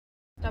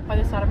stuff by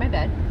the side of my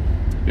bed.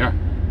 Yeah.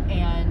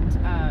 And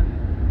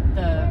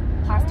the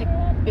plastic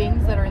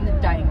bins that are in the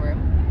dining room.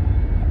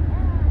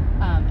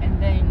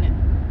 And then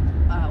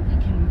we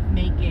can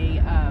make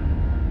a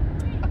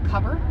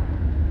cover,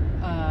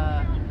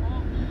 a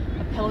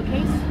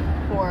pillowcase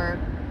for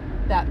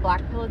that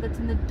black pillow that's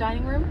in the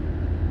dining room,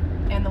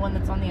 and the one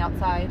that's on the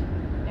outside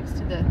next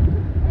to the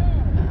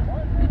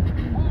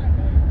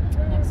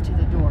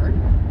door.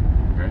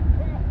 Okay.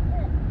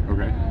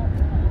 Okay.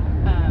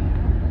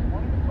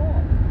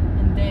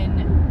 And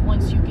then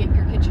once you get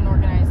your kitchen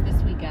organized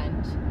this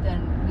weekend,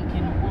 then we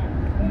can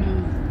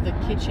move the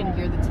kitchen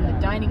gear that's in the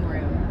dining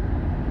room.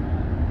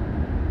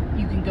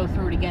 You can go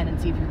through it again and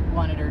see if you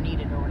want it or need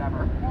it or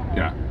whatever.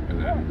 Yeah,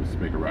 and then just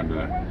make a run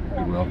to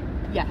Goodwill.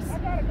 Yes.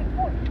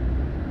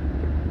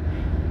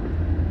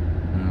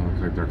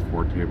 Looks like their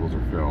 4 tables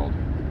are filled.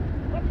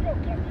 Let's go,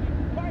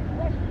 Captain. Find the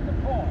rest of the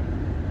call.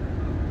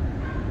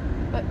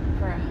 But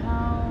for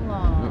how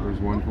long? Oh, there's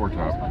one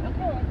 4-top.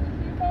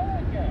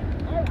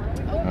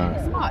 Okay,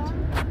 a spot.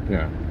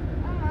 Yeah.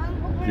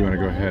 Do you want to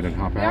go ahead and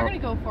hop We out? are going to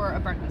go for a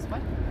breakfast.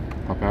 What?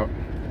 Hop out?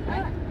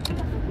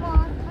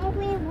 Mom,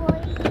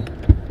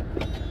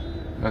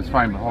 That's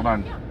fine, but hold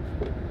on.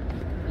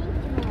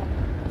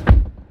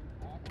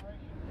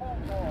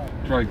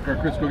 Charlie,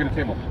 Chris, go get a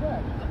table.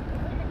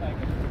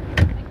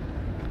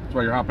 That's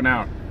why you're hopping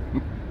out.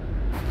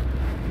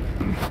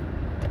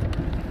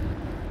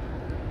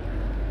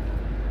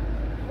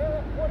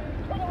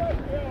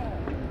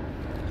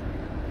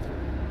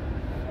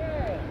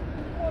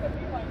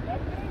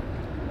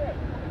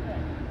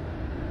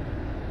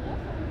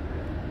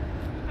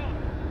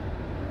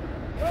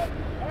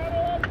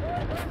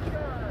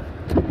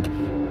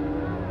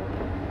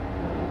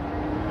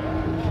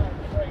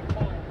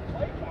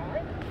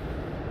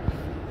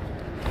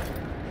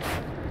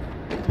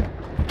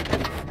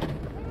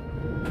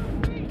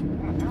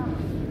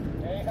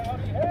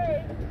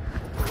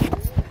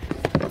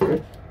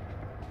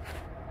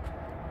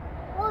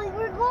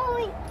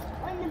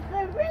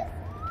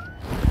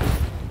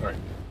 Alright.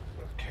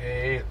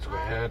 Okay, let's go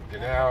ahead,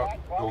 get out,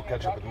 go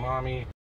catch up with mommy.